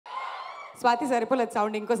స్వాతి సరిపోలేదు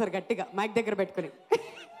సౌండ్ ఇంకోసారి గట్టిగా మైక్ దగ్గర పెట్టుకుని.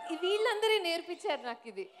 వీళ్ళందరూ నేర్పించారు నాకు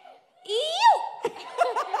ఇది.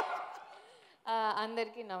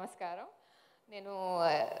 అందరికీ నమస్కారం. నేను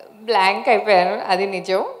బ్లాంక్ అయిపోయాను, అది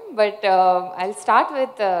నిజం. But I start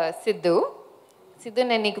with Siddhu. Siddhu,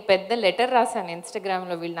 నేను నీకు పెద్ద లెటర్ రాశాను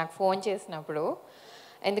ఇన్స్టాగ్రామ్లో వీళ్ళు నాకు ఫోన్ చేసినప్పుడు.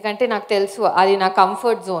 ఎందుకంటే నాకు తెలుసు అది నా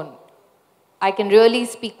comfort zone. I can really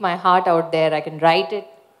speak my heart out there. I can write it,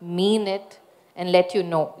 mean it, and let you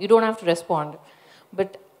know. You don't have to respond. But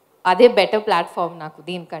ade better platform naku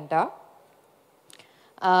deenkanta.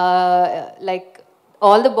 Like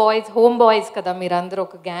all the boys, home boys kada meerandaru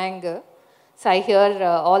oka gang. So I hear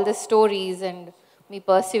all the stories and me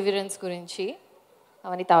perseverance gurinchi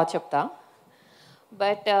avani taa chepta.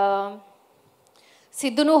 But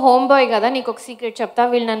Sidhu nu home boy kada, neeku oka secret chepta.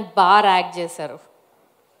 Veelu nannu bar act chesaru.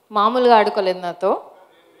 మామూలుగా ఆడుకోలేదు నాతో.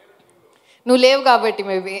 నువ్వు లేవు కాబట్టి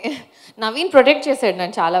maybe. Naveen protect చేశాడు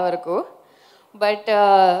నన్ను చాలా వరకు. But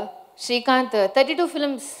Srikanth 32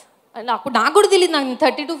 films అప్పుడు నాకు కూడా తెలియదు. నాకు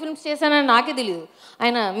 32 ఫిల్మ్స్ చేశానని నాకే తెలియదు.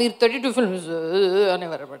 ఆయన మీరు 32 ఫిల్మ్స్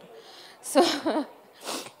అనేవారు అనమాట. సో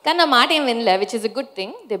కానీ నా మాట ఏం వినలే, which is a good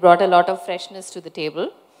thing. They brought a lot of freshness to the table.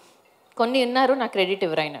 కొన్ని విన్నారు, నా క్రెడిట్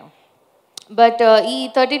ఎవరైనా. బట్ ఈ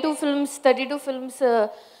 32 ఫిల్మ్స్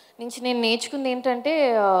నుంచి నేను నేర్చుకుంది ఏంటంటే,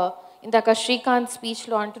 ఇందాక శ్రీకాంత్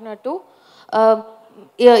స్పీచ్లో అంటున్నట్టు,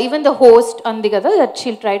 ఈవెన్ ద హోస్ట్ అంది కదా that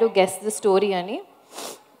she'll try to guess the story అని.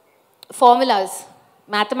 ఫార్ములాస్,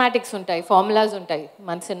 మ్యాథమెటిక్స్ ఉంటాయి, ఫార్ములాస్ ఉంటాయి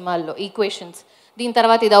మన సినిమాల్లో, ఈక్వేషన్స్. దీని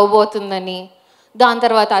తర్వాత ఇది అవ్వబోతుందని, దాని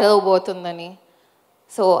తర్వాత అది అవ్వబోతుందని.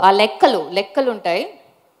 సో ఆ లెక్కలు ఉంటాయి.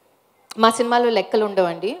 మా సినిమాలో లెక్కలు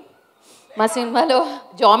ఉండవండి. మా సినిమాలో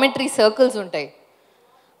జామెట్రీ సర్కిల్స్ ఉంటాయి.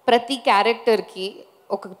 ప్రతి క్యారెక్టర్కి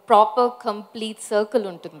ఒక ప్రాపర్ కంప్లీట్ సర్కిల్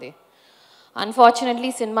ఉంటుంది. అన్ఫార్చునేట్లీ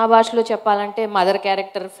సినిమా భాషలో చెప్పాలంటే mother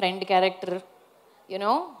character, friend character,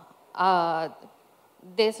 you know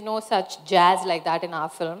there is no such jazz like that in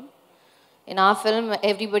our film. In our film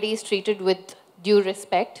everybody is treated with due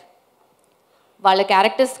respect. వాళ్ళ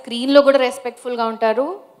characters స్క్రీన్లో కూడా రెస్పెక్ట్ఫుల్గా ఉంటారు,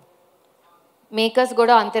 మేకర్స్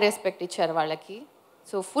కూడా అంతే respect ఇచ్చారు వాళ్ళకి.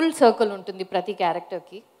 సో ఫుల్ సర్కిల్ ఉంటుంది ప్రతి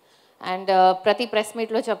క్యారెక్టర్కి. అండ్ ప్రతి ప్రెస్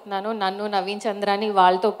మీట్లో చెప్తున్నాను, నన్ను నవీన్ చంద్రాని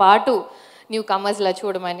వాళ్ళతో పాటు న్యూ కమర్స్లా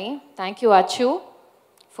చూడమని. థ్యాంక్ యూ అచ్చు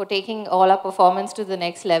for taking all our performance to the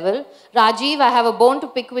next level. Rajiv, I have a bone to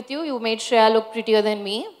pick with you. You made Shreya look prettier than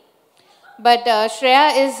me. But Shreya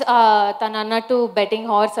is తను అన్నట్టు betting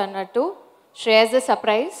horse అన్నట్టు. Shreya is a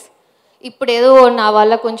surprise. ఇప్పుడు ఏదో నా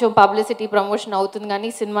వల్ల కొంచెం publicity promotion అవుతుంది, కానీ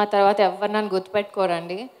సినిమా తర్వాత ఎవరు నన్ను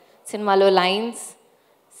గుర్తుపెట్టుకోరండి. సినిమాలో లైన్స్,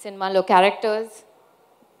 సినిమాలో క్యారెక్టర్స్,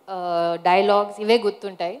 డైలాగ్స్ ఇవే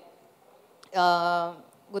గుర్తుంటాయి.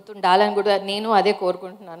 గుర్తుండాలని కూడా నేను అదే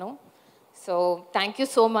కోరుకుంటున్నాను. So thank you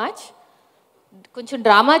so much. కొంచెం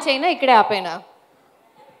డ్రామా చేయనా ఇక్కడే ఆపైనా?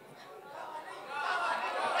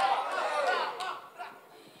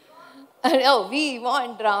 We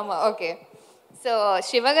want drama. Okay. So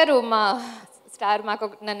Shiva గారు మా స్టార్ మాకు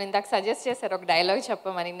నన్ను ఇందాక సజెస్ట్ చేశారు ఒక డైలాగ్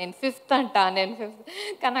చెప్పమని. నేను 5th అంటా, నేను 5th,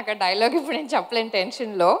 కానీ నాకు ఆ డైలాగ్ ఇప్పుడు నేను చెప్పలేను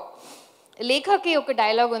టెన్షన్లో. లేఖకి ఒక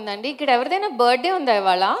డైలాగ్ ఉందండి. ఇక్కడ ఎవరిదైనా బర్త్డే ఉందా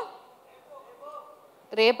ఇవాళ?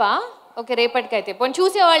 రేపా? ఓకే, రేపటికైతే పోనీ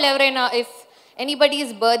చూసేవాళ్ళు ఎవరైనా, if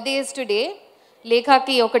anybody's birthday is today,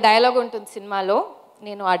 లేఖకి ఒక డైలాగ్ ఉంటుంది సినిమాలో.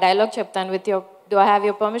 నేను ఆ డైలాగ్ చెప్తాను with your, do I have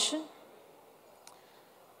your permission?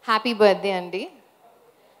 Happy birthday అండి.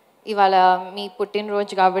 ఇవాళ మీ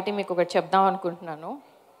పుట్టినరోజు కాబట్టి మీకు ఒకటి చెప్దాం అనుకుంటున్నాను.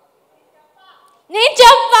 నేను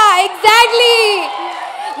చెప్పా ఎగ్జాక్ట్లీ.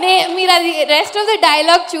 మీరు అది రెస్ట్ ఆఫ్ ద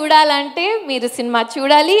డైలాగ్ చూడాలంటే మీరు సినిమా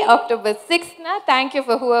చూడాలి October 6th. Thank you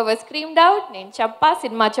for who ever screamed out. నేను చెప్పా,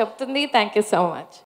 సినిమా చెప్తుంది. Thank you so much.